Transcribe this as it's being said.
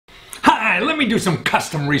right, let me do some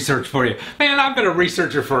custom research for you. Man, I've been a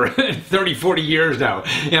researcher for 30, 40 years now.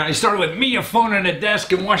 You know, I started with me, a phone and a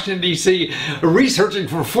desk in Washington, D.C., researching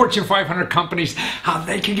for Fortune 500 companies how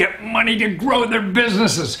they can get money to grow their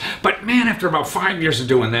businesses. But man, after about 5 years of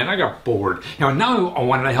doing that, I got bored. You know, now I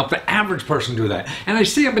wanted to help the average person do that. And I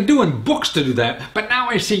see I've been doing books to do that, but now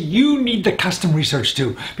I see you need the custom research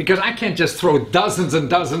too, because I can't just throw dozens and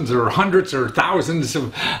dozens or hundreds or thousands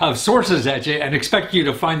of sources at you and expect you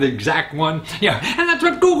to find the exact one. Yeah, and that's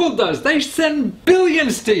what Google does. They send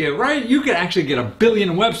billions to you, right? You could actually get 1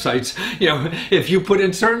 billion websites, you know, if you put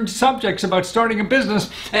in certain subjects about starting a business,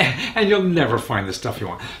 and you'll never find the stuff you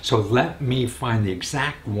want. So let me find the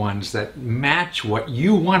exact ones that match what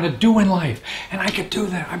you want to do in life. And I could do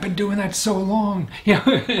that. I've been doing that so long. You know?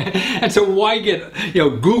 And so why get, you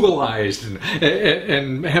know, Googleized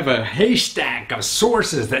and have a haystack of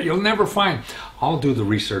sources that you'll never find? I'll do the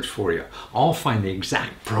research for you. I'll find the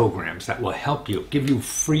exact programs that will help you, give you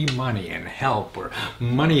free money and help, or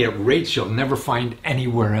money at rates you'll never find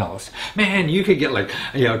anywhere else. Man, you could get like,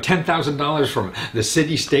 you know, $10,000 from the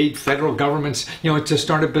city, state, federal governments, you know, to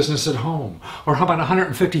start a business at home. Or how about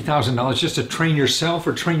 $150,000 just to train yourself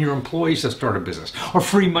or train your employees to start a business? Or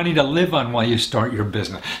free money to live on while you start your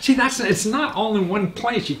business. See, it's not all in one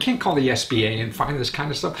place. You can't call the SBA and find this kind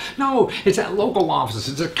of stuff. No, it's at local offices,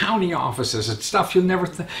 it's at county offices, it's stuff you'll never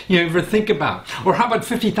ever think about. Or how about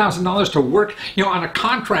 $50,000 to work, you know, on a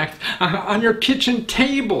contract on your kitchen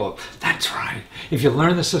table? That's right. If you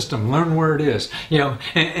learn the system, learn where it is, you know,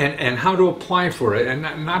 and how to apply for it, and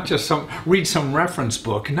not just read some reference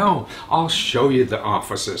book. No, I'll show you the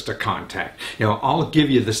offices to contact. You know, I'll give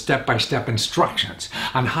you the step-by-step instructions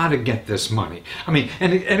on how to get this money. I mean,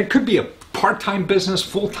 and it could be a part-time business,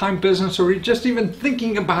 full-time business, or just even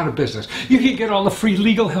thinking about a business. You could get all the free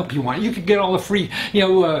legal help you want. You could get all the free, you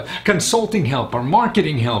know, consulting help or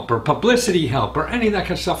marketing help or publicity help, or any of that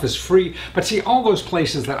kind of stuff is free. But see, all those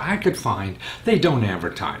places that I could find, they don't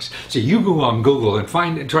advertise. So you go on Google and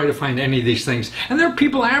try to find any of these things, and there are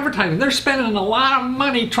people advertising. They're spending a lot of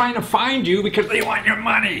money trying to find you because they want your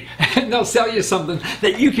money. And they'll sell you something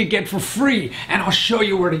that you could get for free, and I'll show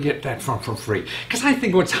you where to get that from for free. Because I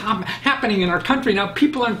think what's happening in our country now,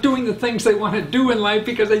 people aren't doing the things they want to do in life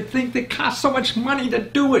because they think they cost so much money to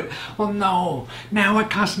do it. Well, no. Now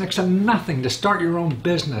it costs next to nothing to start your own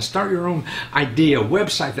business, start your own idea,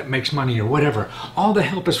 website that makes money or whatever. All the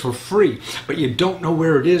help is for free, but you don't know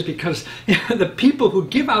where it is because the people who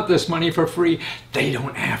give out this money for free, they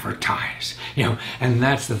don't advertise. You know, and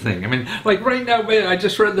that's the thing. I mean, like right now, I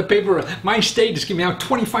just read in the paper, my state is giving out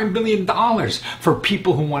 $25 million for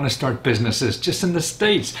people who want to start businesses just in the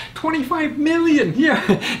States. 25 million, yeah.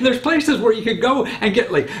 And there's places where you could go and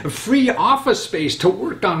get like free office space to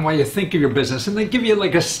work on while you think of your business, and they give you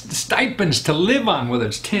like stipends to live on, whether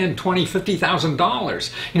it's $10, $20,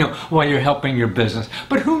 $50,000, you know, while you're helping your business.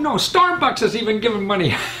 But who knows? Starbucks is even giving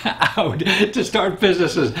money out to start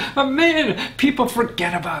businesses. But man, people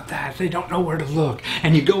forget about that. They don't know where to look.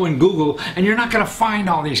 And you go in Google and you're not going to find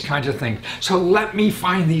all these kinds of things. So let me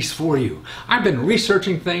find these for you. I've been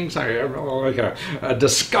researching things. I'm like a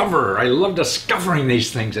discoverer. I love discovering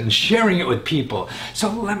these things and sharing it with people. So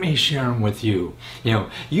let me share them with you. You know,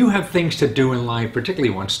 you have things to do in life, particularly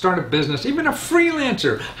when you start a business, even a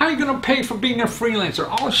freelancer. How are you going to pay for being a freelancer?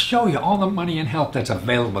 I'll show you all the money and help that's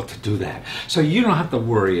available to do that. So you don't have to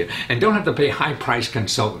worry and don't have to pay high-priced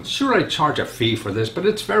consultants. Sure, I charge a fee for this, but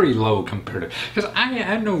it's very low compared to, because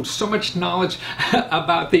I know so much knowledge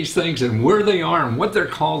about these things and where they are and what they're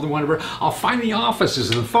called and whatever. I'll find the offices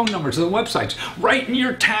and the phone numbers and the websites right in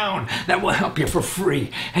your town that will help you for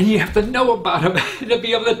free. And you have to know about them to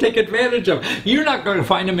be able to take advantage of them. You're not going to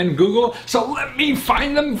find them in Google, so let me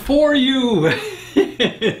find them for you.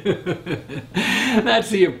 That's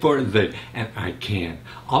the important thing. And I can.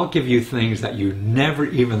 I'll give you things that you never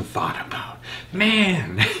even thought about.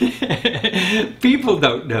 Man, people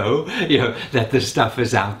don't know, you know, that this stuff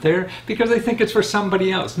is out there because they think it's for somebody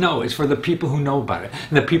else. No, it's for the people who know about it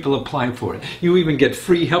and the people applying for it. You even get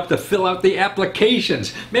free help to fill out the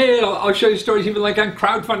applications. Man, I'll show you stories even like on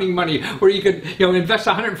crowdfunding money where you could, you know, invest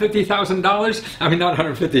 $150,000. I mean, not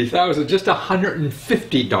 $150,000, just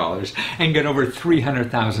 $150 and get over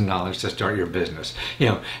 $300,000 to start your business, you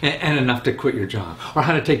know, and enough to quit your job. Or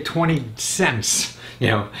how to take 20 cents, you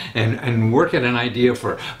know, and work at an idea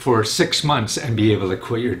for 6 months and be able to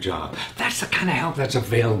quit your job. That's the kind of help that's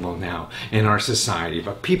available now in our society.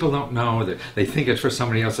 But people don't know that. They think it's for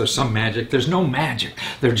somebody else. There's some magic. There's no magic.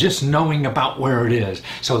 They're just knowing about where it is.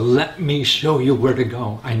 So let me show you where to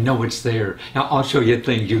go. I know it's there. Now I'll show you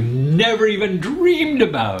things you never even dreamed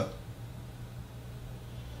about.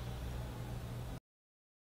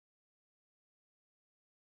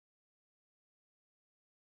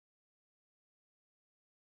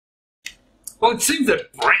 Well, it seems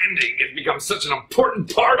that branding has become such an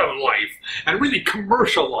important part of life, and really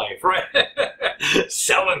commercial life, right?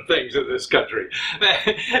 Selling things in this country.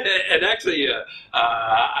 And actually,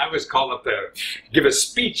 I was called up to give a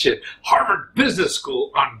speech at Harvard Business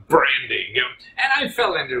School on branding, and I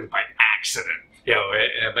fell into it by accident.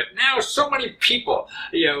 But now so many people,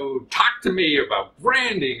 talk to me about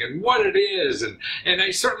branding and what it is, and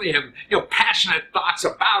I certainly have, passionate thoughts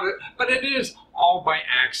about it, but it is all by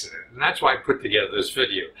accident. And that's why I put together this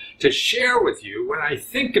video, to share with you when I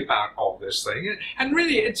think about all this thing. And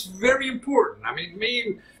really, it's very important. I mean,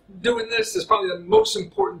 me doing this is probably the most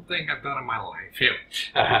important thing I've done in my life,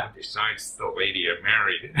 besides the lady I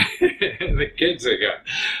married and the kids I got.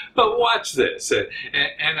 But watch this,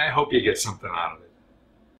 and I hope you get something out of it.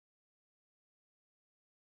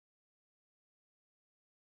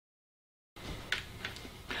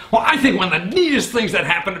 Well, I think one of the neatest things that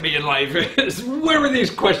happened to me in life is wearing these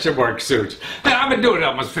question mark suits. Man, I've been doing it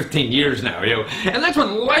almost 15 years now, and that's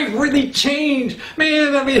when life really changed.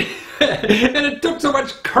 Man, I mean, and it took so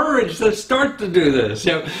much courage to start to do this,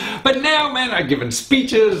 But now, man, I've given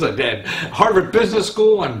speeches at Harvard Business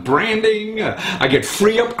School on branding. I get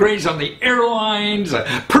free upgrades on the airlines.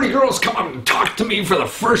 Pretty girls come up and talk to me for the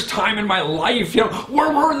first time in my life.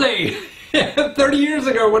 Where were they? 30 years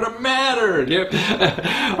ago would have mattered.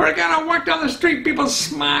 Or I walk down the street, people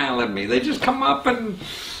smile at me. They just come up and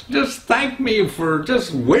just thank me for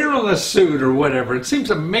just wearing a suit or whatever. It seems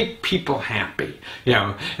to make people happy,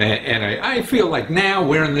 And I feel like now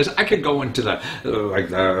wearing this, I could go into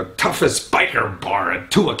the toughest biker bar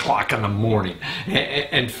at 2 o'clock in the morning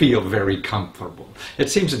and feel very comfortable. It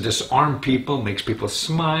seems to disarm people, makes people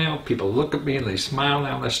smile. People look at me and they smile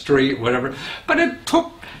down the street, whatever. But it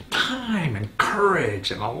took time and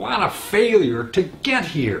courage and a lot of failure to get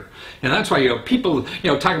here. And that's why people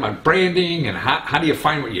talking about branding and how do you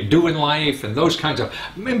find what you do in life and those kinds of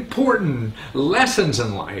important lessons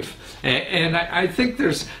in life. And I think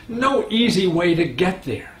there's no easy way to get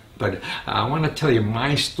there. But I want to tell you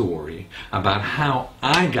my story about how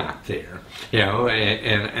I got there,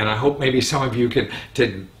 and I hope maybe some of you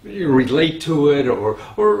can relate to it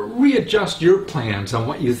or readjust your plans on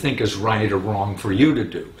what you think is right or wrong for you to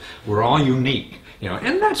do. We're all unique.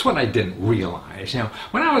 And that's what I didn't realize.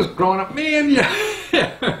 When I was growing up, man, when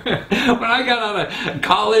I got out of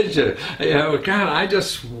college, God, I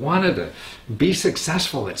just wanted to be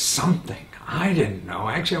successful at something. I didn't know.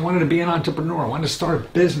 Actually, I wanted to be an entrepreneur. I wanted to start a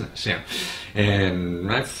business,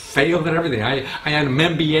 And I failed at everything. I had an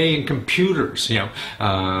MBA in computers,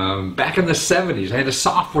 Back in the 70s, I had a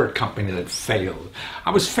software company that failed. I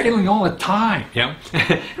was failing all the time,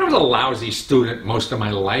 I was a lousy student most of my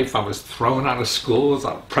life. I was thrown out of schools,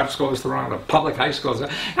 out of prep schools, thrown out of public high schools.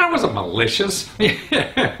 And I wasn't malicious.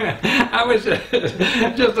 I was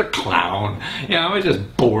just a clown. I was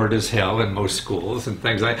just bored as hell in most schools and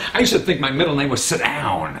things. I used to think my middle name was Sit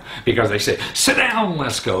Down, because they say, sit down,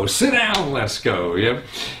 Lesko, sit down, Lesko,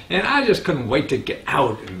 And I just couldn't wait to get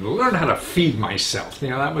out and learn how to feed myself.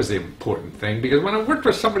 That was the important thing, because when I worked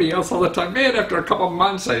for somebody else all the time, man, after a couple of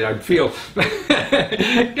months, I'd feel, God,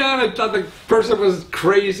 I thought the person was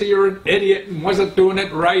crazy or an idiot and wasn't doing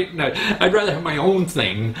it right. And I'd rather have my own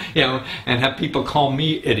thing, and have people call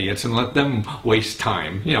me idiots and let them waste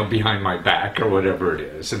time, behind my back or whatever it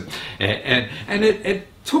is. And it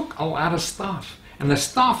took a lot of stuff. And the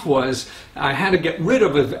stuff was, I had to get rid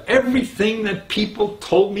of everything that people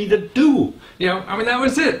told me to do. That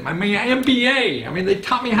was it. My MBA. They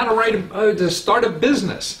taught me how to start a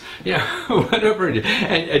business. Whatever.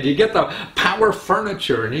 And you get the power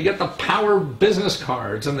furniture, and you get the power business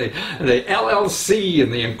cards, and the LLC,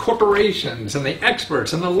 and the incorporations, and the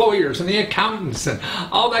experts, and the lawyers, and the accountants, and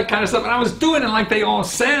all that kind of stuff. And I was doing it like they all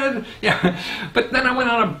said. But then I went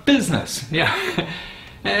out of business.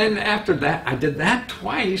 And after that, I did that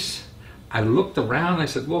twice. I looked around and I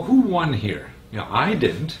said, well, who won here? I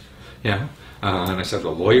didn't. And I said,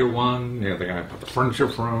 the lawyer won, the guy put the furniture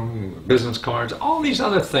from, business cards, all these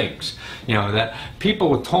other things, that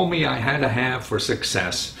people told me I had to have for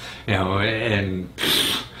success, and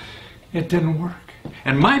it didn't work.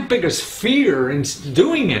 And my biggest fear in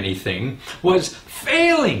doing anything was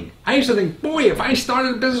failing. I used to think, boy, if I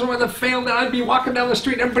started a business with a fail, then I'd be walking down the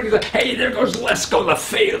street and everybody's like, hey, there goes Lesko, the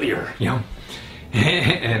failure,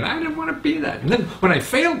 And I didn't want to be that. And then when I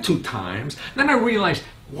failed 2 times, then I realized,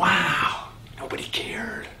 wow, nobody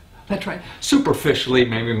cared. That's right. Superficially,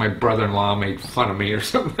 maybe my brother-in-law made fun of me or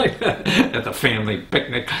something like that at the family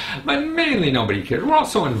picnic. But mainly nobody cared. We're all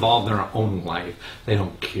so involved in our own life, they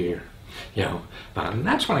don't care. And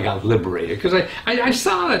that's when I got liberated, because I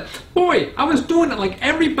saw that, boy, I was doing it like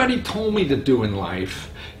everybody told me to do in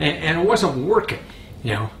life, and it wasn't working,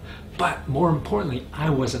 But more importantly, I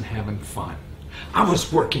wasn't having fun. I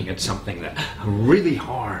was working at something that really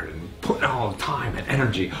hard and putting all the time and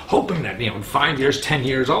energy, hoping that, in 5 years, 10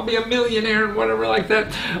 years, I'll be a millionaire and whatever like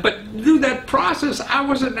that. But through that process, I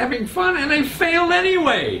wasn't having fun, and I failed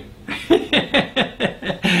anyway.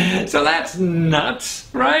 So that's nuts,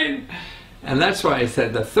 right? And that's why I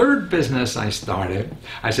said the third business I started,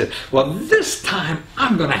 I said, well, this time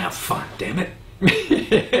I'm going to have fun, damn it.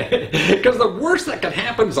 Because the worst that can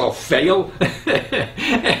happen is I'll fail. And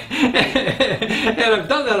I've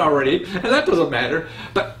done that already, and that doesn't matter.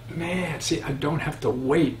 But man, see, I don't have to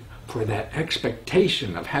wait for that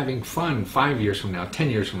expectation of having fun 5 years from now, 10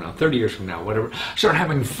 years from now, 30 years from now, whatever. Start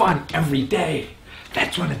having fun every day.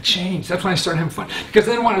 That's when it changed. That's when I started having fun. Because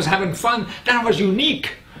then when I was having fun, then I was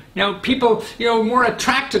unique. People, more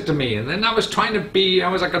attracted to me. And then I was trying to I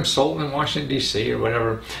was a consultant in Washington, D.C. or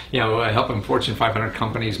whatever, helping Fortune 500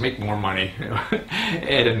 companies make more money.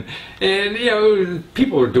 And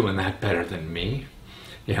people were doing that better than me,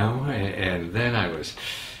 and then I was,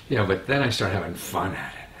 but then I started having fun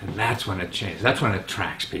at it. And that's when it changed. That's when it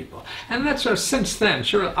attracts people. And that's since then,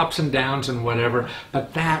 sure, ups and downs and whatever,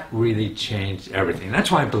 but that really changed everything.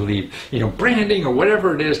 That's why I believe, branding or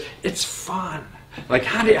whatever it is, it's fun. Like,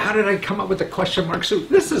 how did I come up with the question mark suit?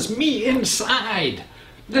 This is me inside.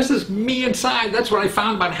 This is me inside. That's what I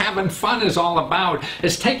found about having fun is all about,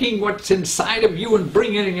 is taking what's inside of you and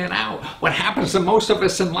bringing it out. What happens to most of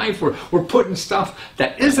us in life, we're putting stuff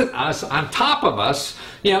that isn't us on top of us,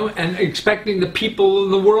 and expecting the people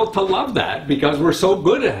in the world to love that because we're so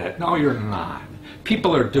good at it. No, you're not.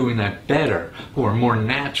 People are doing that better who are more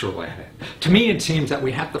natural at it. To me, it seems that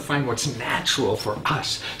we have to find what's natural for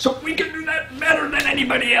us so we can do that better than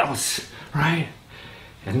anybody else, right?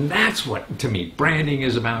 And that's what, to me, branding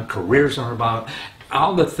is about, careers are about,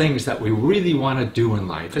 all the things that we really want to do in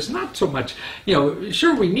life. It's not so much,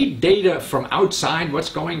 sure, we need data from outside, what's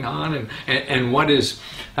going on and what is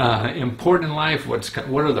important in life, what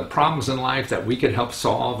are the problems in life that we could help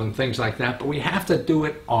solve and things like that, but we have to do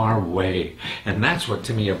it our way. And that's what,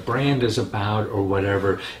 to me, a brand is about, or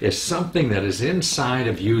whatever, is something that is inside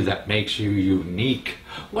of you that makes you unique.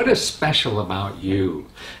 What is special about you?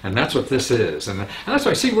 And that's what this is. And that's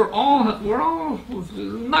why, see, we're all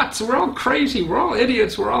nuts, we're all crazy, we're all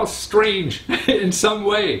idiots, we're all strange in some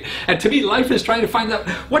way. And to me, life is trying to find out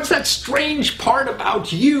what's that strange part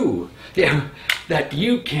about you, that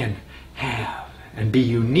you can have and be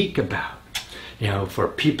unique about, for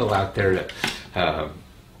people out there to,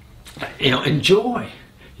 enjoy.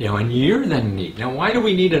 And you're then neat. Now, why do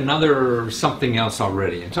we need another something else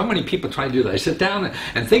already? And so many people try to do that. I sit down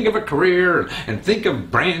and think of a career and think of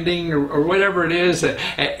branding or whatever it is,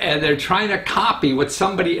 and they're trying to copy what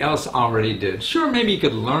somebody else already did. Sure, maybe you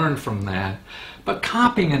could learn from that, but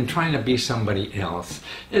copying and trying to be somebody else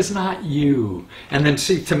is not you. And then,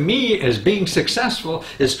 see, to me, as being successful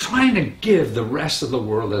is trying to give the rest of the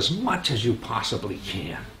world as much as you possibly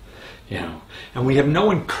can. And we have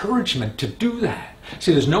no encouragement to do that.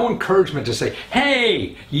 See, there's no encouragement to say,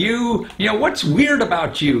 hey, what's weird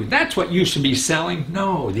about you? That's what you should be selling.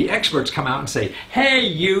 No, the experts come out and say,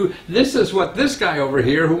 hey, this is what this guy over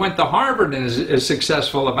here who went to Harvard and is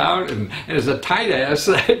successful about and is a tight ass,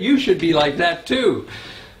 you should be like that too.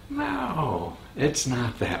 No, it's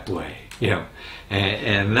not that way.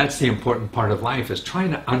 And that's the important part of life, is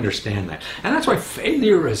trying to understand that. And that's why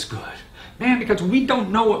failure is good. Man, because we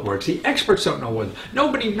don't know what works. The experts don't know what.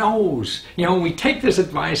 Nobody knows. We take this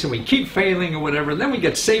advice and we keep failing or whatever. Then we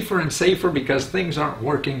get safer and safer because things aren't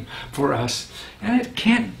working for us. And it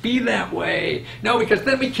can't be that way. No, because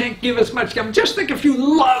then we can't give as much. Just think if you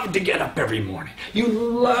love to get up every morning. You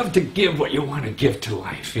love to give what you want to give to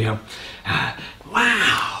life.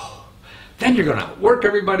 Wow. Then you're going to outwork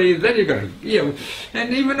everybody, then you're going to,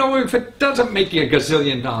 and even though if it doesn't make you $1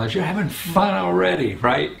 gazillion, you're having fun already,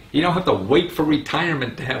 right? You don't have to wait for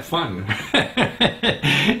retirement to have fun.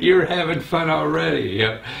 You're having fun already.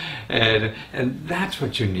 And that's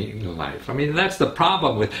what you need in life. I mean, that's the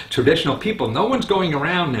problem with traditional people. No one's going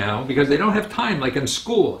around now because they don't have time, like in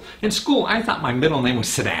school. In school, I thought my middle name was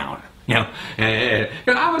Sit Down. You know, and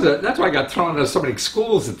that's why I got thrown out of so many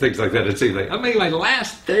schools and things like that. It's like, I mean, my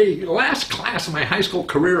last class of my high school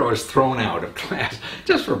career, I was thrown out of class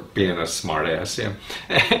just for being a smart ass. You know?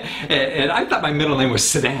 And I thought my middle name was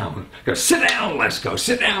Sit Down. Go, sit down, Lesko,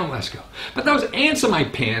 sit down, Lesko. But those ants in my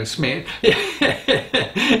pants, man,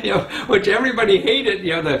 you know, which everybody hated,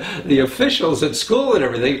 you know, the officials at school and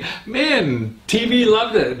everything. Man, TV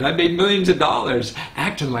loved it. I made millions of dollars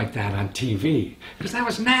acting like that on TV because that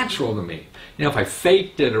was natural to me. You know, if I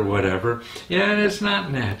faked it or whatever, yeah, it's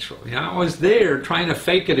not natural. You know, I was there trying to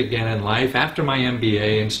fake it again in life after my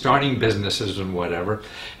MBA and starting businesses and whatever.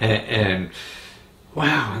 And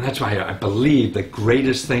wow, and that's why I believe the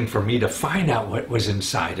greatest thing for me to find out what was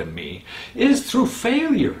inside of me is through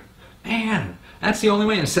failure. Man, that's the only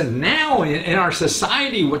way. And so now in our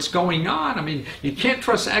society, what's going on? I mean, you can't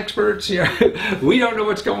trust experts. You know, we don't know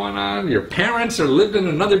what's going on. Your parents are lived in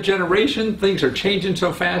another generation. Things are changing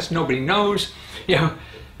so fast, nobody knows. You know,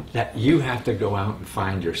 that you have to go out and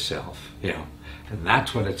find yourself, you know. And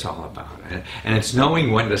that's what it's all about. And it's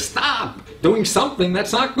knowing when to stop doing something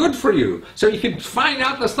that's not good for you. So you can find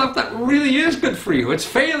out the stuff that really is good for you. It's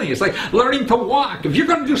failing. It's like learning to walk. If you're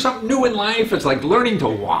going to do something new in life, it's like learning to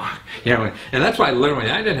walk. You know, and that's why I learned when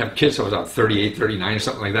I didn't have kids, so I was about 38, 39 or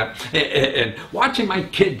something like that. And watching my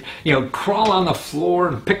kid, you know, crawl on the floor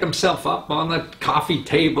and pick himself up on the coffee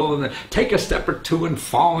table and then take a step or two and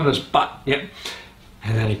fall on his butt. You know?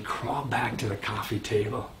 And then he crawled back to the coffee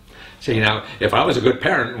table. So, you know, if I was a good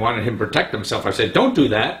parent and wanted him to protect himself, I said, don't do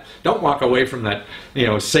that. Don't walk away from that, you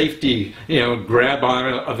know, safety, you know, grab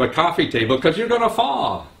on of the coffee table because you're going to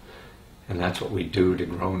fall. And that's what we do to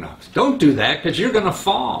grown-ups. Don't do that because you're going to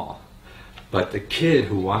fall. But the kid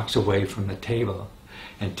who walks away from the table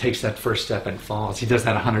and takes that first step and falls, he does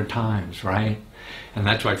that 100 times, right? And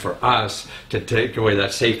that's why for us to take away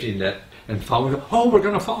that safety net and fall, oh, we're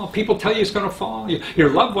going to fall. People tell you it's going to fall.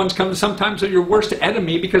 Your loved ones come sometimes to your worst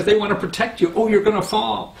enemy because they want to protect you. Oh, you're going to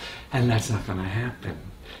fall. And that's not going to happen.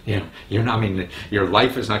 You know, you're not, I mean, your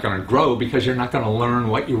life is not going to grow because you're not going to learn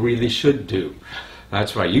what you really should do.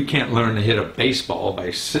 That's why you can't learn to hit a baseball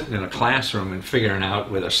by sitting in a classroom and figuring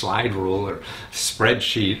out with a slide rule or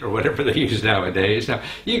spreadsheet or whatever they use nowadays. Now,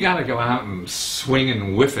 you got to go out and swing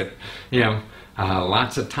and whiff it, you know.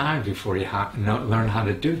 Lots of time before you learn how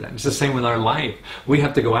to do that. It's the same with our life. We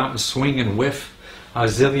have to go out and swing and whiff a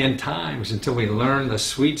zillion times until we learn the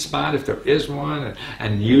sweet spot, if there is one,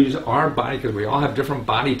 and use our body, because we all have different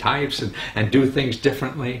body types and do things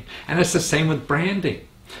differently. And it's the same with branding.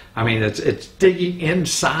 I mean, it's digging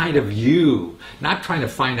inside of you, not trying to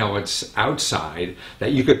find out what's outside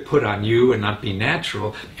that you could put on you and not be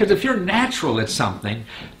natural. Because if you're natural at something,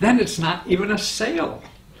 then it's not even a sale.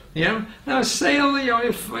 You know, now sale, you know,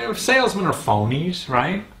 if salesmen are phonies,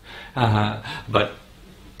 right? But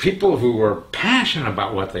people who are passionate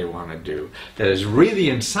about what they want to do, that is really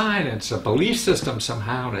inside, it's a belief system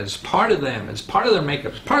somehow, and it's part of them, it's part of their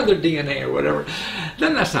makeup, it's part of their DNA or whatever,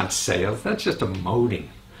 then that's not sales, that's just emoting,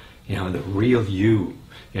 you know, the real you.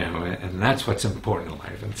 You know, and that's what's important in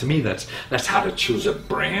life. And to me, that's how to choose a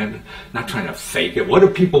brand, not trying to fake it. What do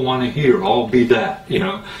people want to hear? I'll be that, you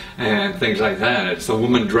know, and things like that. It's the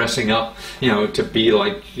woman dressing up, you know, to be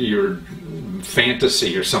like your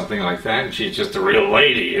fantasy or something like that, and she's just a real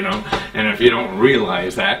lady, you know. And if you don't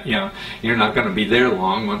realize that, you know, you're not going to be there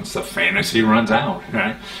long once the fantasy runs out,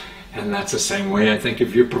 right? And that's the same way I think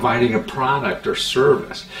if you're providing a product or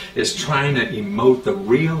service, is trying to emote the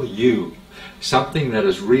real you. Something that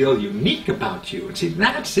is real, unique about you. And see,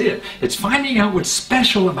 that's it. It's finding out what's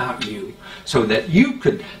special about you so that you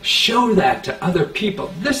could show that to other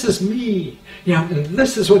people. This is me, you know, and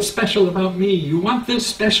this is what's special about me. You want this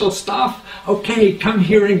special stuff? Okay, come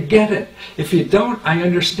here and get it. If you don't, I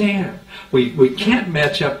understand. We can't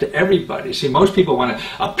match up to everybody. See, most people want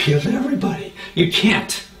to appeal to everybody. You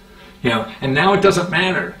can't. You know, and now it doesn't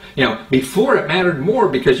matter. You know, before it mattered more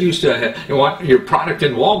because you used to want your product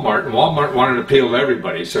in Walmart, and Walmart wanted to appeal to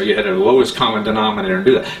everybody, so you had a lowest common denominator and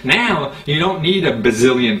do that. Now, you don't need a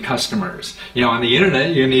bazillion customers. You know, on the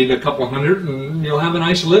internet, you need a couple hundred and you'll have a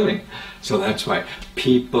nice living. So that's why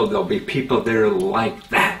there'll be people there like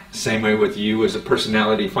that. Same way with you as a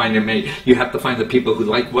personality finding mate. You have to find the people who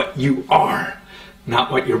like what you are,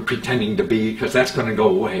 not what you're pretending to be, because that's going to go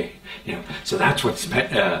away. You know, so that's what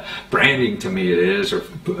branding to me it is,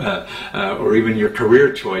 or even your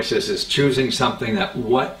career choices, is choosing something that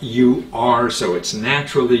what you are, so it's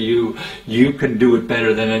natural to you. You can do it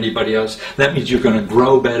better than anybody else. That means you're going to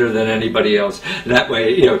grow better than anybody else. That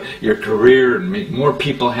way, you know, your career and make more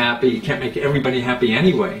people happy. You can't make everybody happy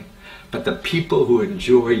anyway, but the people who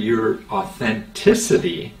enjoy your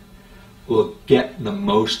authenticity will get the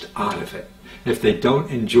most out of it. If they don't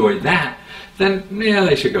enjoy that, then yeah,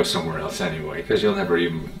 they should go somewhere else anyway, because you'll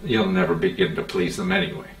never begin to please them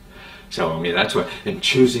anyway. So I mean, that's what, in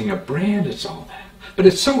choosing a brand, it's all that. But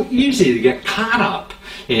it's so easy to get caught up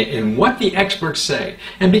in what the experts say.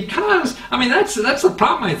 And because, I mean, that's the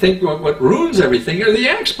problem, I think. What ruins everything are the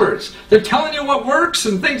experts. They're telling you what works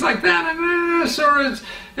and things like that. And so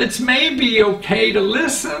it's maybe okay to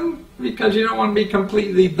listen because you don't want to be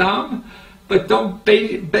completely dumb. But don't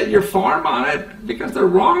bet your farm on it, because they're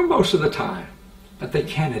wrong most of the time. But they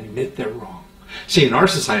can't admit they're wrong. See, in our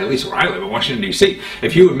society, at least where I live in Washington, D.C.,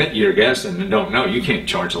 if you admit you're a guest and don't know, you can't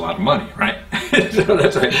charge a lot of money, right? So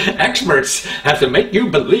that's why experts have to make you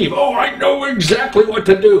believe, oh, I know exactly what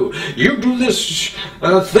to do. You do this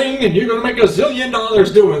thing and you're going to make $1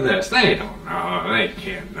 zillion doing this. They don't know. They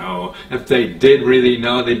can't know. If they did really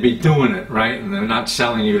know, they'd be doing it, right? And they're not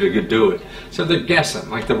selling you to do it. So they're guessing,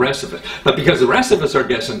 like the rest of us. But because the rest of us are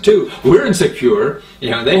guessing too, we're insecure.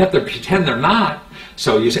 You know, they have to pretend they're not.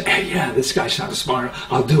 So you say, hey, yeah, this guy sounds smart,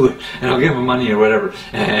 I'll do it, and I'll give him money or whatever,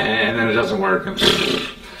 and then it doesn't work, and,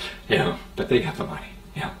 you know, but they got the money,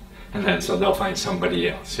 yeah, and then so they'll find somebody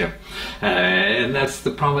else, yeah, and that's the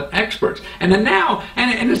problem with experts. And then now,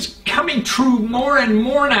 and it's coming true more and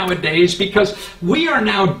more nowadays, because we are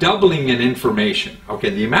now doubling in information. Okay,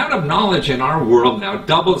 the amount of knowledge in our world now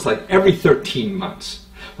doubles like every 13 months.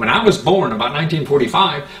 When I was born, about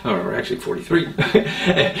 1945, or actually 43,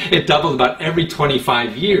 it doubled about every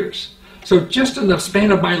 25 years. So just in the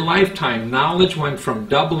span of my lifetime, knowledge went from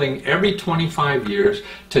doubling every 25 years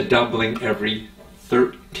to doubling every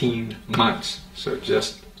 13 months. So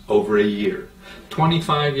just over a year.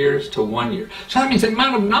 25 years to 1 year. So that means the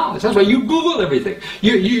amount of knowledge. That's why you Google everything.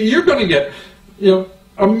 You're going to get, you know,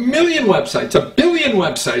 1 million websites, 1 billion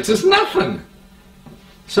websites. It's nothing.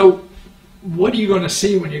 So what are you going to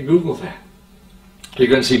see when you Google that? You're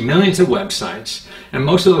going to see millions of websites, and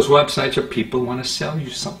most of those websites are people who want to sell you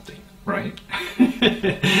something, right? And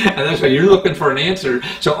that's why you're looking for an answer.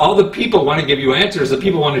 So all the people want to give you answers. The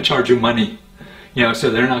people want to charge you money. You know, so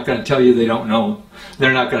they're not going to tell you they don't know.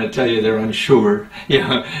 They're not going to tell you they're unsure. You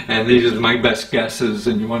know, and these are my best guesses,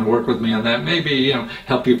 and you want to work with me on that. Maybe, you know,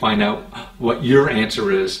 help you find out what your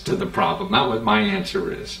answer is to the problem, not what my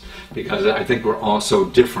answer is, because I think we're all so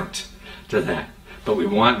different to that. But we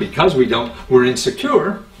want, because we're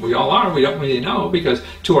insecure, we all are, we don't really know, because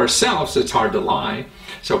to ourselves it's hard to lie.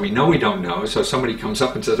 So we know we don't know. So somebody comes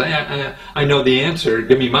up and says, I know the answer,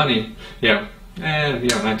 give me money. You know, and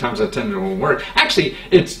 9 times out of 10 it won't work. Actually,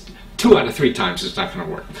 it's 2 out of 3 times it's not going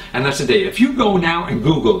to work. And that's the day. If you go now and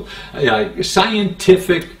Google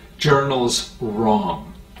scientific journals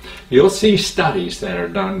wrong, you'll see studies that are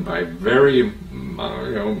done by very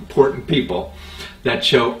important people that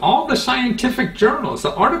show all the scientific journals,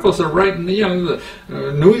 the articles they're writing, the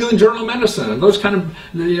New England Journal of Medicine, and those kind of,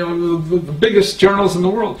 the biggest journals in the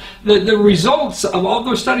world. The results of all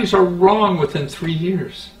those studies are wrong within 3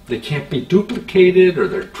 years. They can't be duplicated, or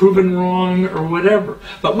they're proven wrong, or whatever.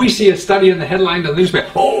 But we see a study in the headline of the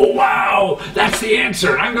newspaper. Oh, wow, that's the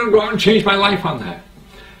answer, and I'm going to go out and change my life on that.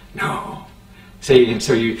 No. See, and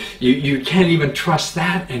so you can't even trust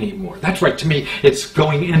that anymore. That's right, to me, it's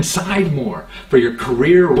going inside more for your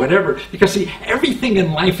career or whatever. Because see, everything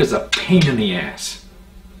in life is a pain in the ass.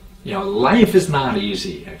 You know, life is not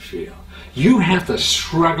easy, I feel. You have to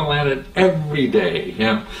struggle at it every day, you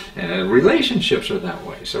know. And relationships are that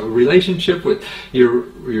way. So a relationship with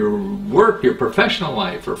your work, your professional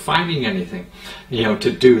life, or finding anything,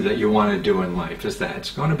 to do that you want to do in life, is that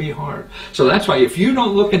it's going to be hard. So that's why if you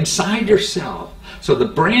don't look inside yourself, so the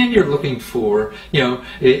brand you're looking for,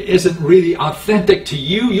 isn't really authentic to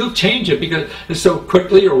you, you'll change it because so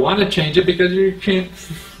quickly, or want to change it because you can't,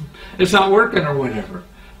 it's not working or whatever.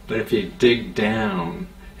 But if you dig down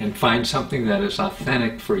and find something that is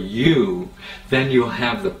authentic for you, then you'll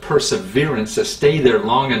have the perseverance to stay there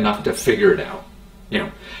long enough to figure it out.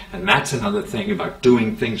 And that's another thing about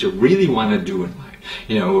doing things you really want to do in life.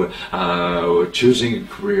 Choosing a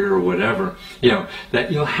career or whatever.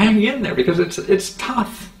 That you'll hang in there because it's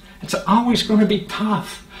tough. It's always going to be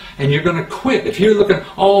tough. And you're going to quit. If you're looking,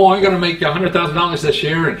 I'm going to make $100,000 this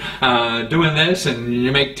year and doing this, and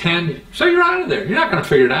you make 10, so you're out of there. You're not going to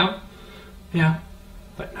figure it out.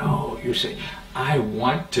 But no, you say, I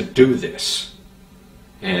want to do this,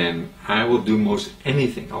 and I will do most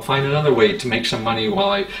anything. I'll find another way to make some money while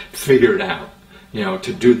I figure it out,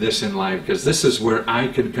 to do this in life, because this is where I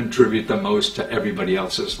can contribute the most to everybody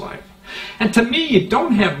else's life. And to me, you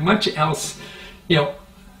don't have much else,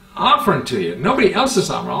 offering to you. Nobody else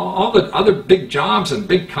is offering. All the other big jobs and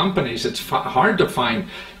big companies, it's hard to find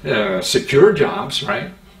secure jobs,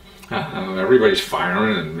 right? Everybody's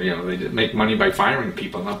firing, and they make money by firing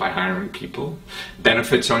people, not by hiring people.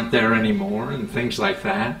 Benefits aren't there anymore, and things like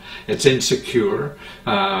that. It's insecure.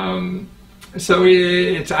 So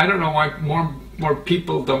I don't know why more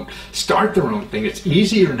people don't start their own thing. It's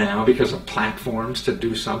easier now because of platforms to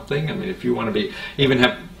do something. I mean, if you want to even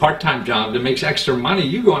have part-time job that makes extra money,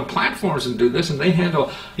 you go on platforms and do this, and they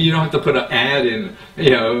handle. You don't have to put an ad in,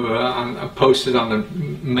 posted on the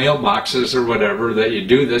mailboxes or whatever that you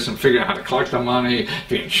do this and figure out how to collect the money,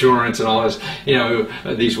 the insurance, and all this.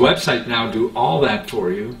 These websites now do all that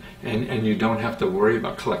for you. And you don't have to worry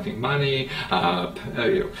about collecting money,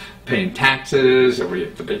 paying taxes, or you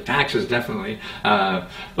have to pay taxes definitely,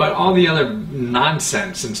 but all the other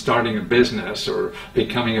nonsense in starting a business or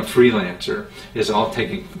becoming a freelancer is all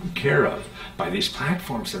taken care of by these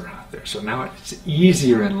platforms that are out there. So now it's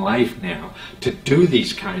easier in life now to do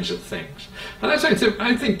these kinds of things. Well, that's why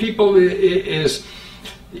I think people you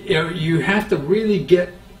have to really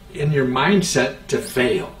get in your mindset to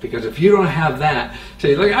fail, because if you don't have that,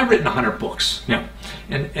 say, like, I've written 100 books, and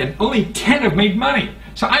only 10 have made money.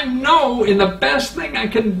 So I know in the best thing I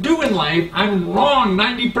can do in life, I'm wrong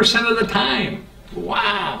 90% of the time.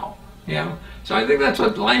 Wow. So I think that's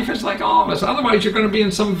what life is like, all of us. Otherwise, you're going to be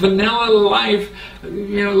in some vanilla life,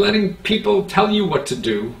 letting people tell you what to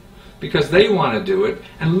do because they want to do it.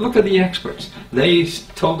 And look at the experts. They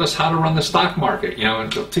told us how to run the stock market,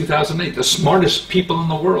 until 2008. The smartest people in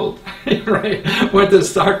the world, right, went to the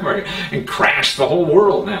stock market and crashed the whole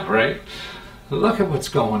world now, right? Look at what's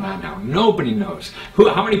going on now. Nobody knows.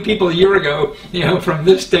 How many people a year ago, from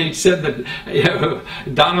this state said that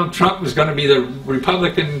Donald Trump was going to be the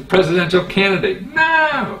Republican presidential candidate?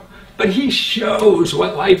 No. But he shows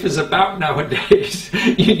what life is about nowadays.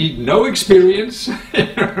 You need no experience,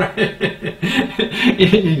 right? You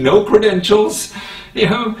need no credentials,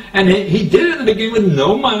 and he did it in the beginning with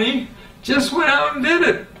no money, just went out and did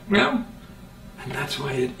it, And that's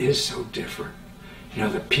why it is so different.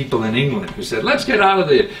 The people in England who said, let's get out of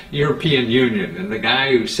the European Union, and the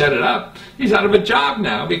guy who set it up, he's out of a job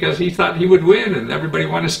now because he thought he would win and everybody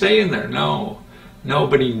wanted to stay in there. No.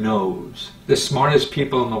 Nobody knows. The smartest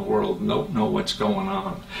people in the world don't know what's going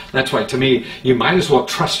on. That's why, to me, you might as well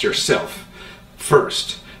trust yourself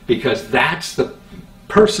first, because that's the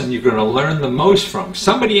person you're going to learn the most from.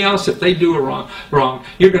 Somebody else, if they do it wrong,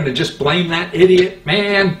 you're going to just blame that idiot.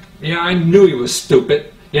 Man, I knew he was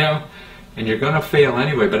stupid, and you're going to fail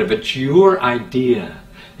anyway. But if it's your idea,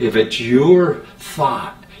 if it's your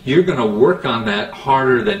thought, you're going to work on that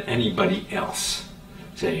harder than anybody else.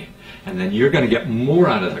 See? And then you're going to get more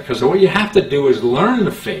out of it. Because what you have to do is learn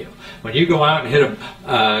to fail. When you go out and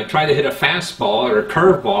try to hit a fastball or a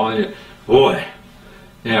curveball,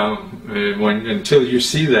 until you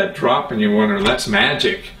see that drop and you wonder, that's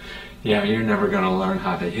magic, you're never going to learn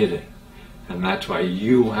how to hit it. And that's why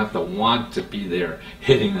you have to want to be there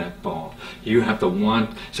hitting that ball. You have to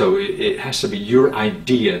want, so it has to be your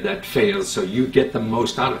idea that fails so you get the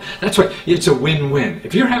most out of it. That's why it's a win-win.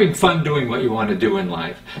 If you're having fun doing what you want to do in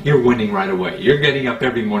life, you're winning right away. You're getting up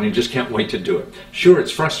every morning, just can't wait to do it. Sure,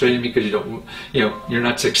 it's frustrating because you're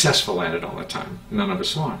not successful at it all the time. None of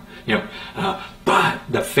us are. But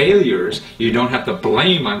the failures, you don't have to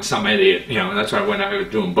blame on some idiot. That's why when I was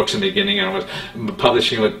doing books in the beginning, I was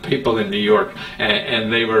publishing with people in New York,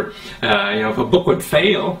 and they were, if a book would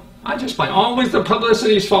fail, I just blame, always the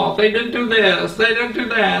publicity's fault. They didn't do this, they didn't do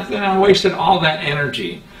that. And I wasted all that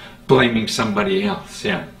energy blaming somebody else.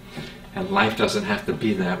 And life doesn't have to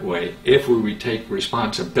be that way if we take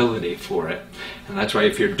responsibility for it. And that's why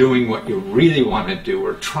if you're doing what you really want to do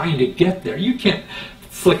or trying to get there, you can't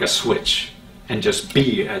flick a switch and just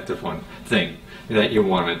be at the one thing that you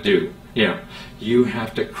want to do. You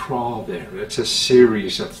have to crawl there. It's a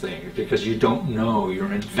series of things because you don't know.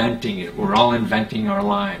 You're inventing it. We're all inventing our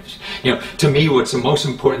lives. To me, what's the most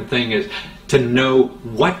important thing is to know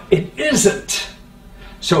what it isn't.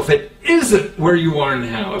 So if it isn't where you are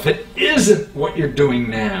now, if it isn't what you're doing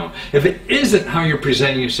now, if it isn't how you're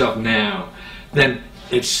presenting yourself now, then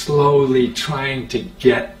it's slowly trying to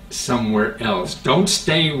get somewhere else. Don't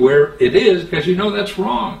stay where it is because that's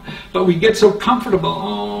wrong. But we get so comfortable.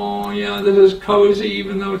 Oh, this is cozy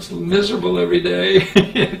even though it's miserable every day.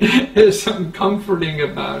 There's something comforting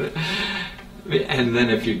about it. And then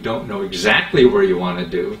if you don't know exactly where you want to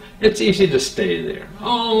do, it's easy to stay there.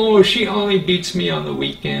 Oh, she only beats me on the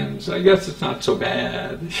weekends. I guess it's not so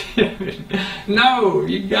bad. No,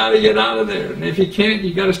 you got to get out of there. And if you can't,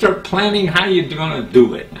 you got to start planning how you're going to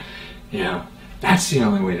do it. That's the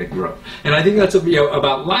only way to grow. And I think that's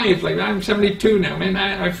about life. Like, I'm 72 now, man.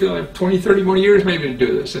 I feel like 20, 30 more years maybe to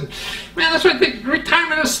do this. And, man, that's why I think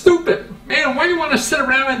retirement is stupid. Man, why do you want to sit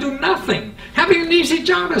around and do nothing? Having an easy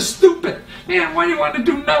job is stupid. Man, why do you want to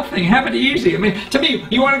do nothing? Have it easy. I mean, to me,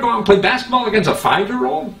 you want to go out and play basketball against a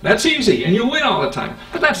 5-year-old? That's easy, and you win all the time.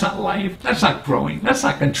 But that's not life. That's not growing. That's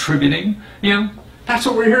not contributing. You know? That's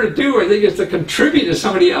what we're here to do. I think it's to contribute to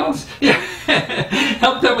somebody else. Yeah.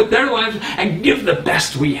 Help them with their lives and give the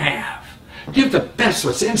best we have. Give the best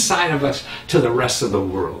what's inside of us to the rest of the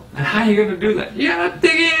world. And how are you going to do that? You got to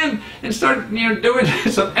dig in and start doing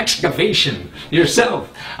some excavation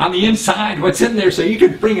yourself on the inside, what's in there, so you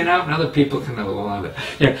can bring it out and other people can love it.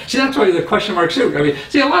 Yeah. See, that's why the question mark too. I mean,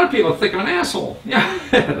 see, a lot of people think I'm an asshole. Yeah,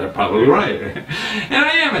 they're probably right. And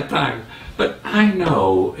I am at times. But I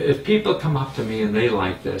know if people come up to me and they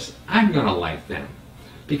like this, I'm going to like them.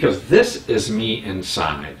 Because this is me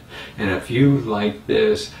inside. And if you like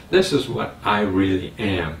this, this is what I really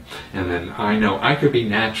am. And then I know I could be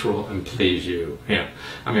natural and please you. Yeah.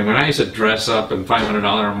 I mean, when I used to dress up in $500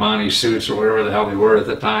 Armani suits or whatever the hell they were at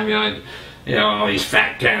the time, all these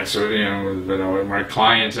fat cats, with my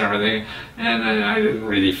clients and everything, and I didn't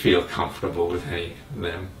really feel comfortable with any of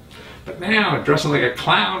them. But now, dressing like a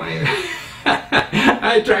clown,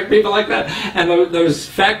 I attract people like that. And those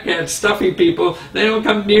fat cat, stuffy people, they don't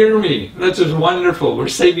come near me. That's just wonderful. We're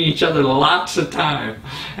saving each other lots of time.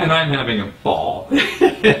 And I'm having a ball.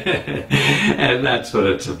 And that's what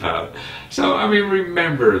it's about. So, I mean,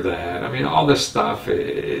 remember that. I mean, all this stuff,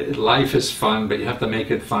 life is fun, but you have to make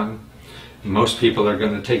it fun. Most people are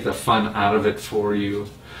going to take the fun out of it for you.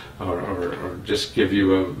 Or just give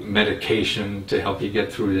you a medication to help you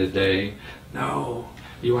get through the day. No,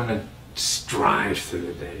 you want to strive through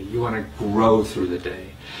the day. You want to grow through the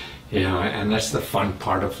day. And that's the fun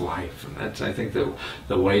part of life. And that's, I think, the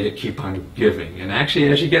way to keep on giving. And actually,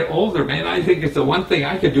 as you get older, man, I think it's the one thing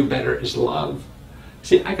I could do better is love.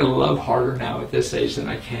 See, I can love harder now at this age than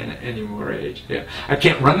I can at any more age. Yeah, I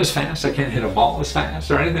can't run as fast. I can't hit a ball as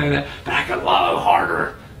fast or anything like that. But I can love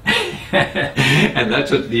harder. And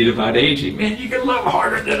that's what's neat about aging. Man, you can love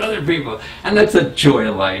harder than other people. And that's the joy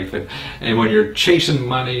of life. And when you're chasing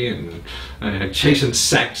money and chasing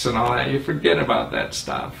sex and all that, you forget about that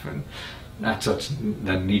stuff. And that's what's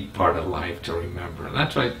the neat part of life to remember. And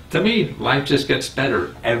that's why, to me, life just gets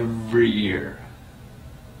better every year.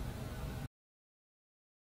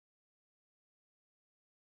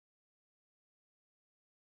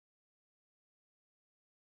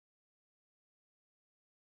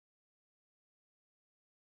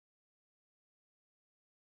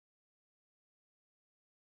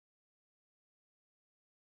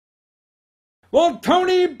 Well,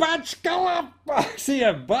 Tony Galupo,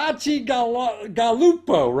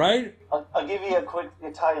 right? I'll give you a quick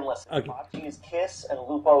Italian lesson. Okay. Bocce is kiss and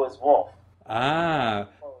lupo is wolf. Ah,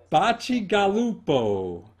 Baci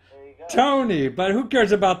Galupo. There you go. Tony, but who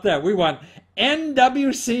cares about that? We want nwc.co,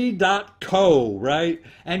 right?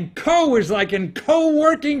 And co is like in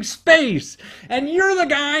co-working space. And you're the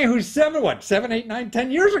guy who's 7, 8, 9,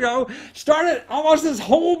 10 years ago started almost this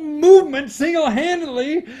whole movement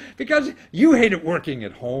single-handedly because you hated working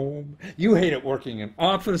at home, you hated working in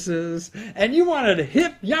offices, and you wanted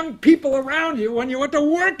hip young people around you when you went to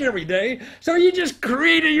work every day. So you just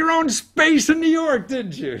created your own space in New York,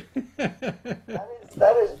 didn't you?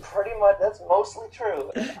 That is pretty much, that's mostly true.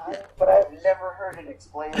 But I've never heard it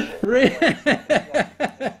explained. Thank you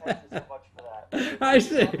so much for that. I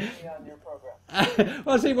see. On your program.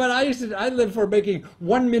 Well, see, what I lived for making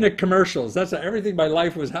 1-minute commercials. That's everything. My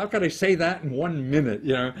life was, how can I say that in 1 minute,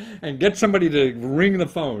 and get somebody to ring the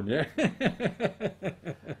phone, yeah.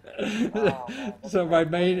 Wow, So my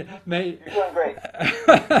main. You're doing great.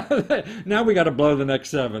 Now we got to blow the next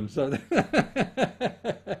 7. So,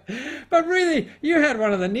 but really, you had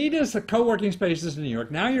one of the neatest co-working spaces in New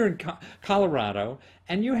York. Now you're in Colorado,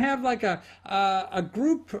 and you have like a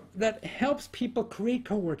group that helps people create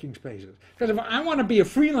co-working spaces. Because if I want to be a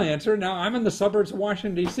freelancer, now I'm in the suburbs of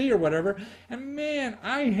Washington, D.C. or whatever, and man,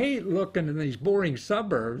 I hate looking in these boring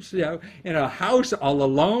suburbs, in a house all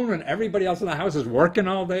alone, and everybody else in the house is working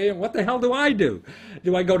all day, and what the hell do I do?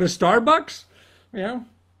 Do I go to Starbucks?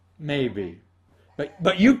 Maybe.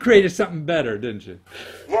 But you created something better, didn't you?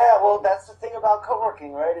 Yeah, well, that's the thing about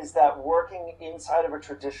co-working, right, is that working inside of a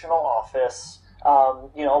traditional office, a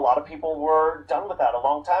lot of people were done with that a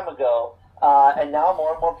long time ago, and now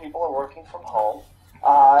more and more people are working from home.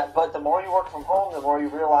 But the more you work from home, the more you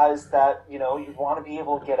realize that, you want to be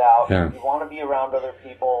able to get out, Yeah. you want to be around other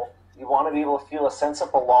people, you want to be able to feel a sense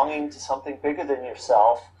of belonging to something bigger than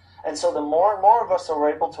yourself. And so the more and more of us are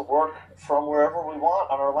able to work from wherever we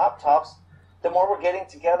want on our laptops, the more we're getting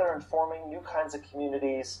together and forming new kinds of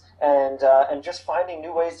communities and just finding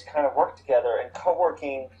new ways to kind of work together. And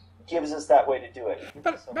co-working gives us that way to do it.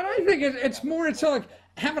 But I think it's more, it's like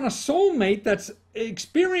having a soulmate that's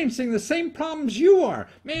experiencing the same problems you are.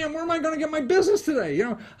 Man, where am I going to get my business today? You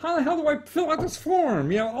know, how the hell do I fill out this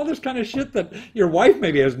form? You know, all this kind of shit that your wife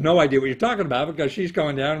maybe has no idea what you're talking about because she's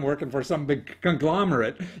going down and working for some big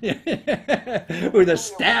conglomerate where the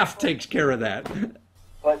staff takes care of that.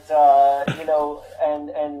 But, you know,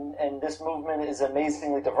 and this movement is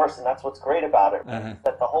amazingly diverse, and that's what's great about it, right?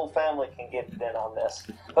 That the whole family can get in on this.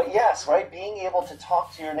 But yes, right, being able to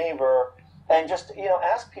talk to your neighbor and just, you know,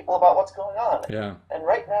 ask people about what's going on. Yeah. And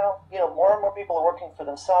right now, you know, more and more people are working for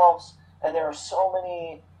themselves, and there are so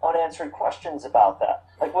many unanswered questions about that.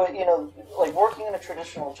 Like, what, you know, like working in a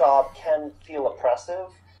traditional job can feel oppressive.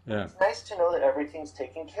 Yeah. It's nice to know that everything's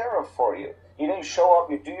taken care of for you. You know, you show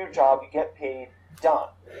up, you do your job, you get paid, done,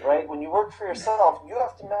 right? When you work for yourself, you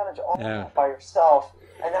have to manage all that by yourself,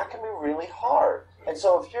 and that can be really hard. And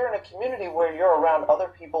so if you're in a community where you're around other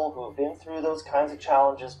people who have been through those kinds of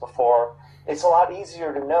challenges before, it's a lot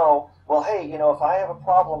easier to know, well, hey, you know, if I have a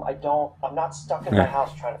problem, I'm not stuck in my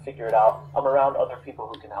house trying to figure it out. I'm around other people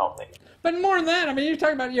who can help me. But more than that, I mean, you're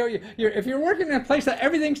talking about, you know, if you're working in a place that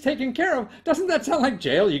everything's taken care of, doesn't that sound like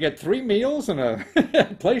jail? You get 3 meals and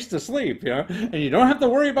a place to sleep, you know, and you don't have to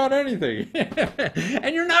worry about anything.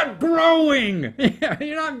 And you're not growing.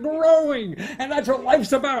 You're not growing. And that's what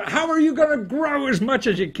life's about. How are you going to grow as much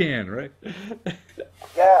as you can, right?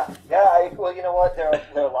 Yeah. Well, you know what? There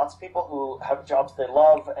are lots of people who have jobs they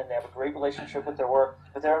love and they have a great relationship with their work,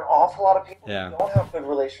 but there are an awful lot of people who don't have a good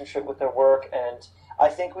relationship with their work, and I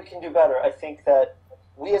think we can do better. I think that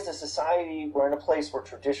we as a society, we're in a place where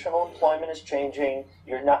traditional employment is changing.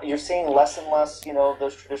 You're seeing less and less, you know,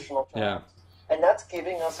 those traditional jobs. Yeah. And that's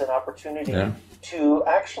giving us an opportunity to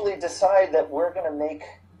actually decide that we're going to make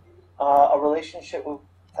a relationship with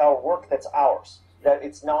our work that's ours. That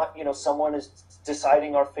it's not, you know, someone is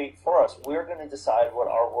deciding our fate for us. We're going to decide what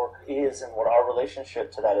our work is and what our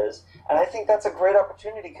relationship to that is. And I think that's a great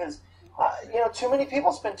opportunity because, you know, too many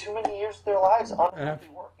people spend too many years of their lives unhappy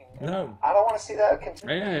working. No. I don't want to see that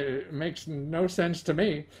continue. Yeah, it makes no sense to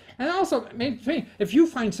me. And also, if you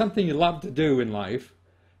find something you love to do in life,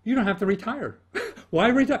 you don't have to retire. Why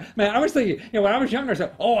retire? Man, I was thinking, you know, when I was younger, I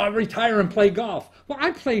said, oh, I'll retire and play golf. Well,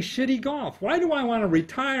 I play shitty golf. Why do I want to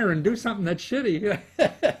retire and do something that's shitty?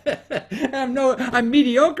 I'm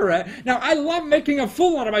mediocre at it. Now, I love making a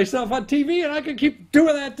fool out of myself on TV, and I can keep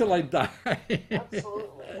doing that till I die. Absolutely.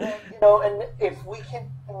 Well, you know, and if we can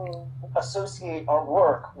associate our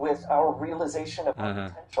work with our realization of our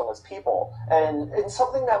potential as people, and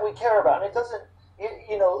something that we care about, and it doesn't,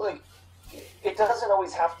 you know, like, it doesn't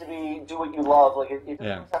always have to be do what you love. Like it doesn't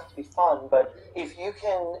always have to be fun. But if you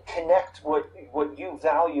can connect what you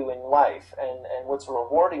value in life and what's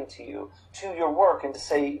rewarding to you to your work, and to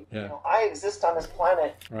say, you know, I exist on this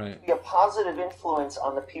planet to be a positive influence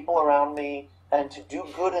on the people around me and to do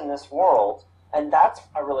good in this world, and that's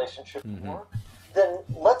our relationship with work, then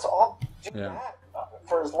let's all do that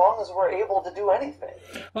for as long as we're able to do anything.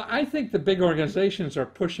 Well, I think the big organizations are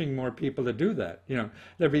pushing more people to do that. You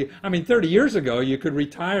know, 30 years ago, you could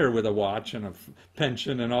retire with a watch and a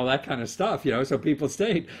pension and all that kind of stuff, you know, so people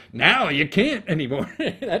stayed. Now you can't anymore.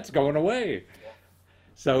 That's going away.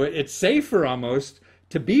 So it's safer almost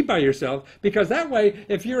to be by yourself, because that way,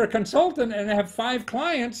 if you're a consultant and have 5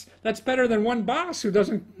 clients, that's better than one boss who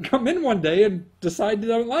doesn't come in one day and decide they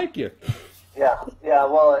don't like you. Yeah.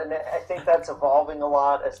 Well, and I think that's evolving a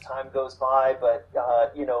lot as time goes by. But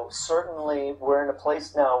you know, certainly we're in a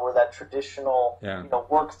place now where that traditional, you know,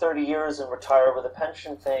 work 30 years and retire with a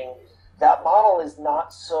pension thing, that model is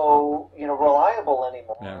not so, you know, reliable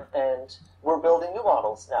anymore. And we're building new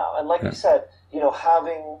models now. And like you said, you know,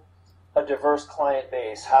 having a diverse client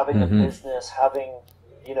base, having a business, having,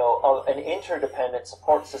 you know, an interdependent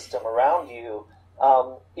support system around you.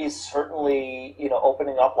 Is certainly, you know,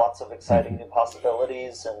 opening up lots of exciting new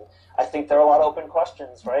possibilities, and I think there are a lot of open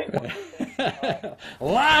questions, right?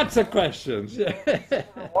 Lots of questions.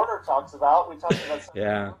 Warner talks about, we talked about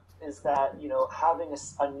something, is that, you know, having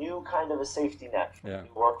a new kind of a safety net for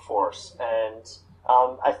the workforce, and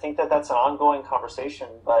I think that's an ongoing conversation,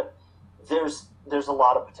 but there's a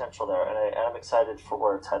lot of potential there, and I'm excited for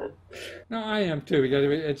where it's headed. No, I am too, because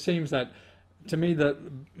it seems that to me, the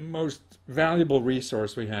most valuable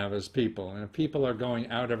resource we have is people. And if people are going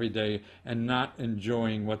out every day and not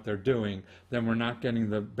enjoying what they're doing, then we're not getting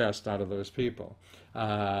the best out of those people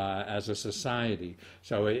as a society.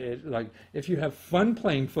 So like, if you have fun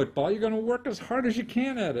playing football, you're going to work as hard as you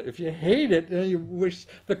can at it. If you hate it, you wish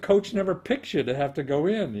the coach never picked you to have to go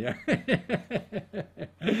in. Yeah.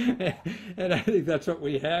 And I think that's what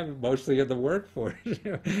we have mostly in the workforce.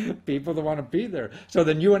 People that want to be there. So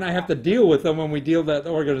then you and I have to deal with them when we deal with that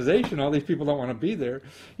organization. All these people don't want to be there.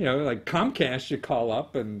 You know, like Comcast, you call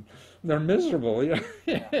up and they're miserable. Yeah.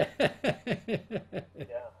 Yeah.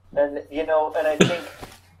 And, you know, and I think,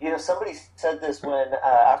 you know, somebody said this when,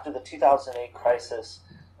 after the 2008 crisis,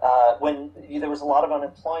 when there was a lot of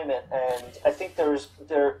unemployment, and I think there is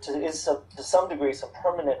to some degree some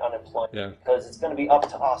permanent unemployment, because it's going to be up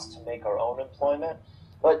to us to make our own employment.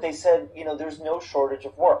 But they said, you know, there's no shortage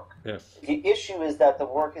of work. Yes. The issue is that the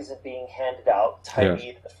work isn't being handed out tightly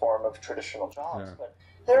in the form of traditional jobs. Yeah. But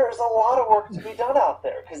there is a lot of work to be done out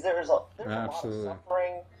there, because there's a lot of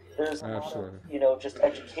suffering. There's a lot of, you know, just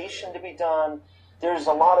education to be done. There's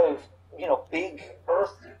a lot of, you know, big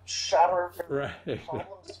earth-shattering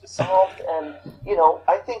problems to be solved. And, you know,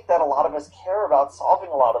 I think that a lot of us care about solving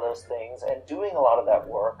a lot of those things and doing a lot of that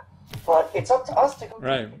work. But it's up to us to go do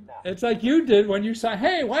it now. It's like you did when you said,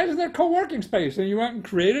 hey, why isn't there co-working space? And you went and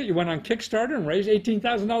created it. You went on Kickstarter and raised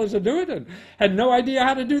 $18,000 to do it, and had no idea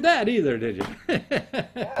how to do that either, did you?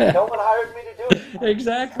 Yeah, no one hired me to do it.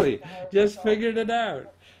 Exactly. Just figured it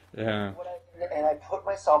out. Yeah. And I put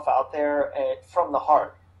myself out there from the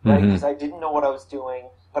heart, right? Because I didn't know what I was doing,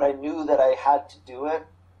 but I knew that I had to do it.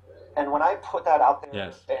 And when I put that out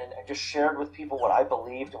there and I just shared with people what I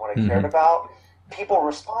believed and what I cared about, people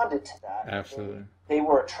responded to that. Absolutely. They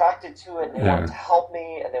were attracted to it, and they wanted to help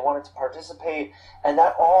me, and they wanted to participate. And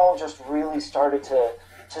that all just really started to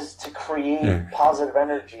create positive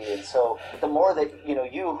energy. And so the more that, you know,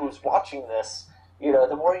 you who's watching this, you know,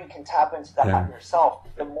 the more you can tap into that yourself,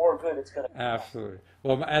 the more good it's going to be. Absolutely.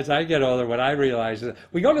 Well, as I get older, what I realize is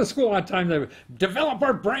we go to school all the time to develop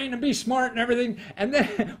our brain and be smart and everything. And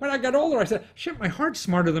then when I got older, I said, shit, my heart's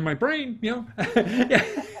smarter than my brain, you know.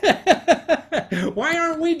 Why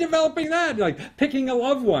aren't we developing that? Like picking a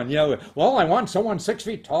loved one, you know. Well, I want someone 6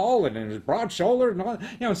 feet tall and his broad shouldered and all that.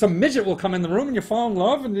 You know, some midget will come in the room and you fall in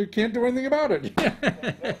love and you can't do anything about it. I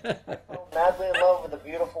fell madly in love with a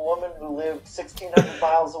beautiful woman who lived 1,600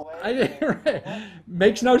 miles away.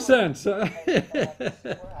 Makes no sense.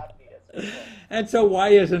 And so why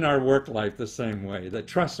isn't our work life the same way? That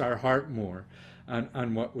trusts our heart more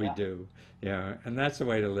on what we do. Yeah, and that's the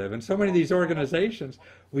way to live. And so many of these organizations,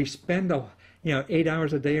 we spend 8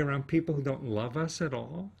 hours a day around people who don't love us at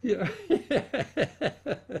all. Yeah.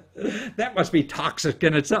 That must be toxic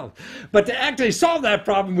in itself. But to actually solve that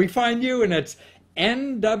problem, we find you, and it's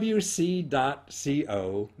nwc.co,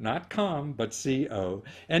 not com, but co.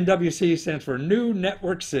 NWC stands for New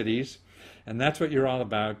Network Cities, and that's what you're all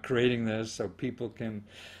about, creating this so people can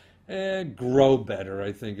grow better,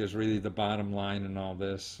 I think, is really the bottom line in all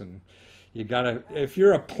this. And you gotta, if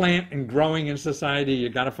you're a plant and growing in society, you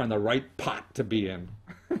gotta find the right pot to be in.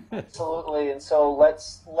 Absolutely, and so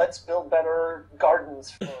let's build better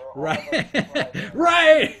gardens for all right. of us.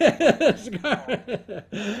 Right.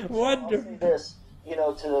 Wonderful. I'll say this, you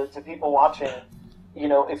know, to people watching, you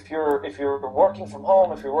know, if you're working from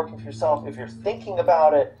home, if you're working for yourself, if you're thinking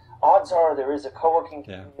about it, odds are there is a co-working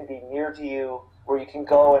community near to you where you can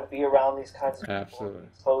go and be around these kinds of people,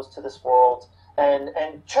 exposed to this world,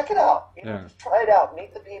 and check it out. You know, just try it out,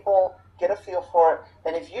 meet the people, get a feel for it.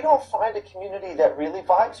 And if you don't find a community that really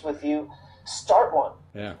vibes with you, start one.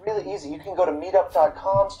 It's really easy. You can go to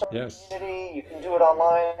meetup.com, start a community. You can do it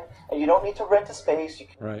online, and you don't need to rent a space. You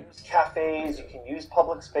can use cafes. You can use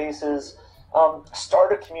public spaces.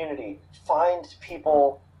 Start a community. Find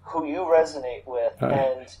people who you resonate with,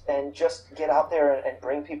 and just get out there and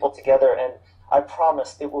bring people together. And I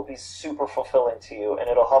promise it will be super fulfilling to you, and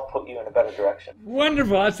it'll help put you in a better direction.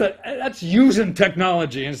 Wonderful. That's using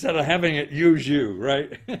technology instead of having it use you,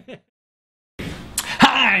 right?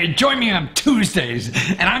 Hi, join me on Tuesdays,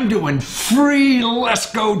 and I'm doing free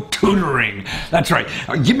Lesko tutoring. That's right.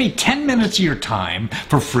 Give me 10 minutes of your time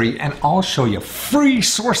for free, and I'll show you free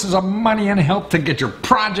sources of money and help to get your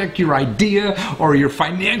project, your idea, or your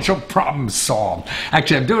financial problem solved.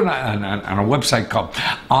 Actually, I'm doing it on a website called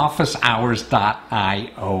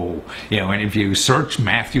officehours.io. You know, and if you search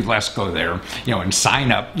Matthew Lesko there, you know, and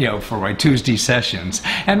sign up, you know, for my Tuesday sessions,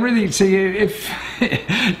 and really see if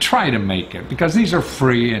try to make it, because these are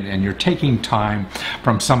free, and you're taking time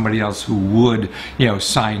from somebody else who would,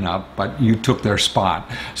 sign up, but you took their spot.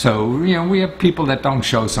 So, we have people that don't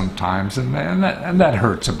show sometimes, and that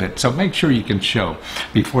hurts a bit. So make sure you can show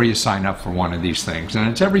before you sign up for one of these things. And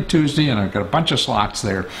it's every Tuesday, and I've got a bunch of slots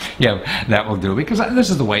there, that will do, because this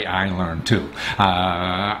is the way I learn too.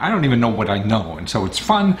 I don't even know what I know, and so it's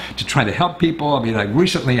fun to try to help people. I mean, like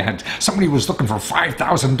recently I had somebody was looking for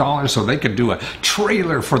 $5,000 so they could do a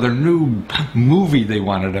trailer for their new movie they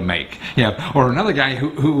wanted to make. Or another guy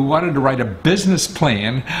who wanted to write a business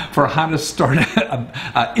plan for how to start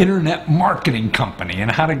a internet marketing company and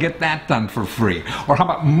how to get that done for free. Or how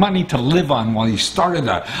about money to live on while he started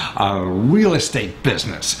a real estate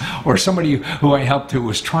business. Or somebody who I helped who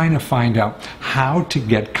was trying to find out how to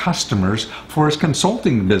get customers for his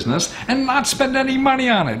consulting business and not spend any money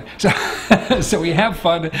on it. So we have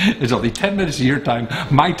fun. It's only 10 minutes of your time,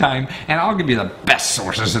 my time, and I'll give you the best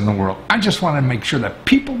sources in the world. I just want to make sure that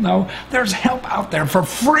people know there's help out there for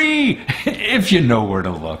free if you know where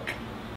to look.